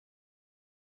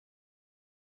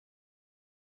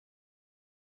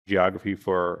geography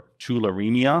for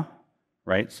tularemia,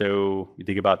 right? So you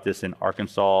think about this in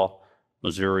Arkansas,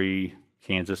 Missouri,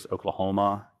 Kansas,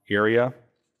 Oklahoma area,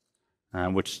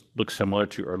 which looks similar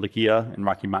to Ehrlichia and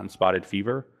Rocky Mountain spotted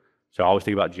fever. So I always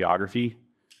think about geography.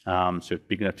 So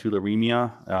speaking of tularemia,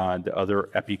 the other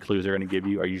epi clues they're going to give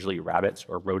you are usually rabbits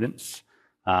or rodents.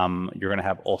 You're going to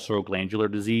have ulceroglandular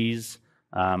disease.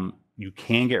 You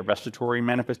can get respiratory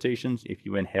manifestations if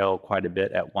you inhale quite a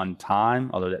bit at one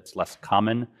time, although that's less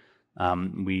common.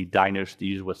 We diagnose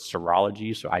these with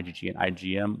serology, so IgG and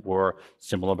IgM, or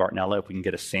similar Bartonella. If we can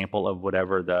get a sample of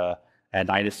whatever the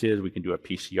adenitis is, we can do a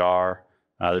PCR.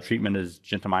 The treatment is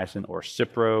gentamicin or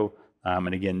cipro.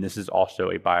 And again, this is also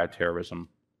a bioterrorism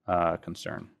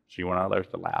concern. So you want to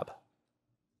alert the lab.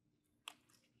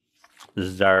 This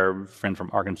is our friend from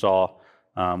Arkansas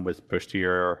with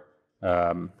posterior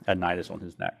adenitis on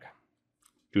his neck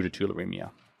due to tularemia.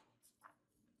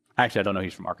 Actually, I don't know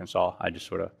he's from Arkansas. I just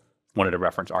sort of wanted to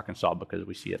reference Arkansas because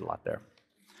we see it a lot there.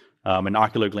 And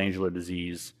ocular glandular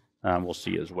disease we'll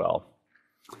see as well.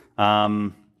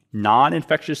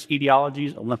 Non-infectious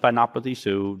etiologies of lymphadenopathy.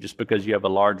 So just because you have a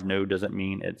large node doesn't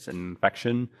mean it's an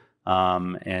infection.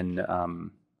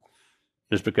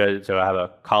 Just because, so I have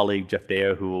a colleague, Jeff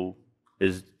Deo, who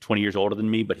is 20 years older than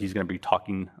me, but he's going to be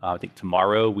talking, I think,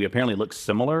 tomorrow. We apparently look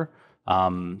similar,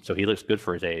 so he looks good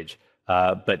for his age.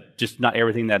 But just not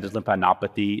everything that is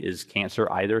lymphadenopathy is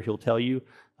cancer either, he'll tell you.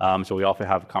 So we often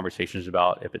have conversations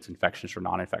about if it's infectious or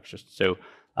non-infectious, so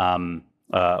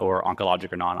or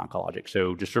oncologic or non-oncologic.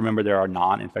 So just remember there are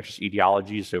non-infectious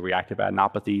etiologies, so reactive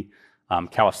adenopathy,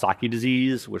 Kawasaki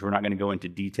disease, which we're not going to go into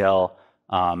detail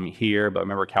here, but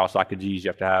remember Kawasaki disease, you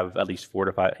have to have at least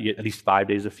 5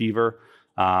 days of fever,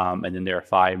 and then there are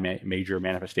 5 major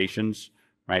manifestations,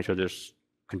 right? So there's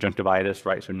conjunctivitis,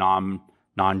 right? So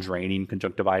non-draining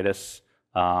conjunctivitis.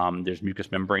 There's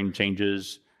mucous membrane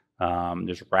changes.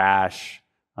 There's rash.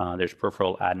 There's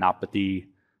peripheral adenopathy,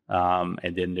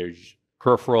 and then there's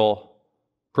peripheral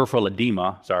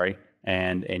edema. Sorry.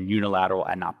 And unilateral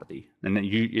adenopathy. And then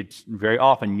it's very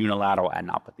often unilateral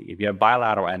adenopathy. If you have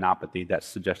bilateral adenopathy, that's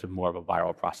suggestive more of a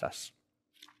viral process.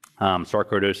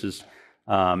 Sarcoidosis,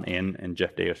 and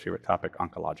Jeff Deo's favorite topic,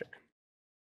 oncologic.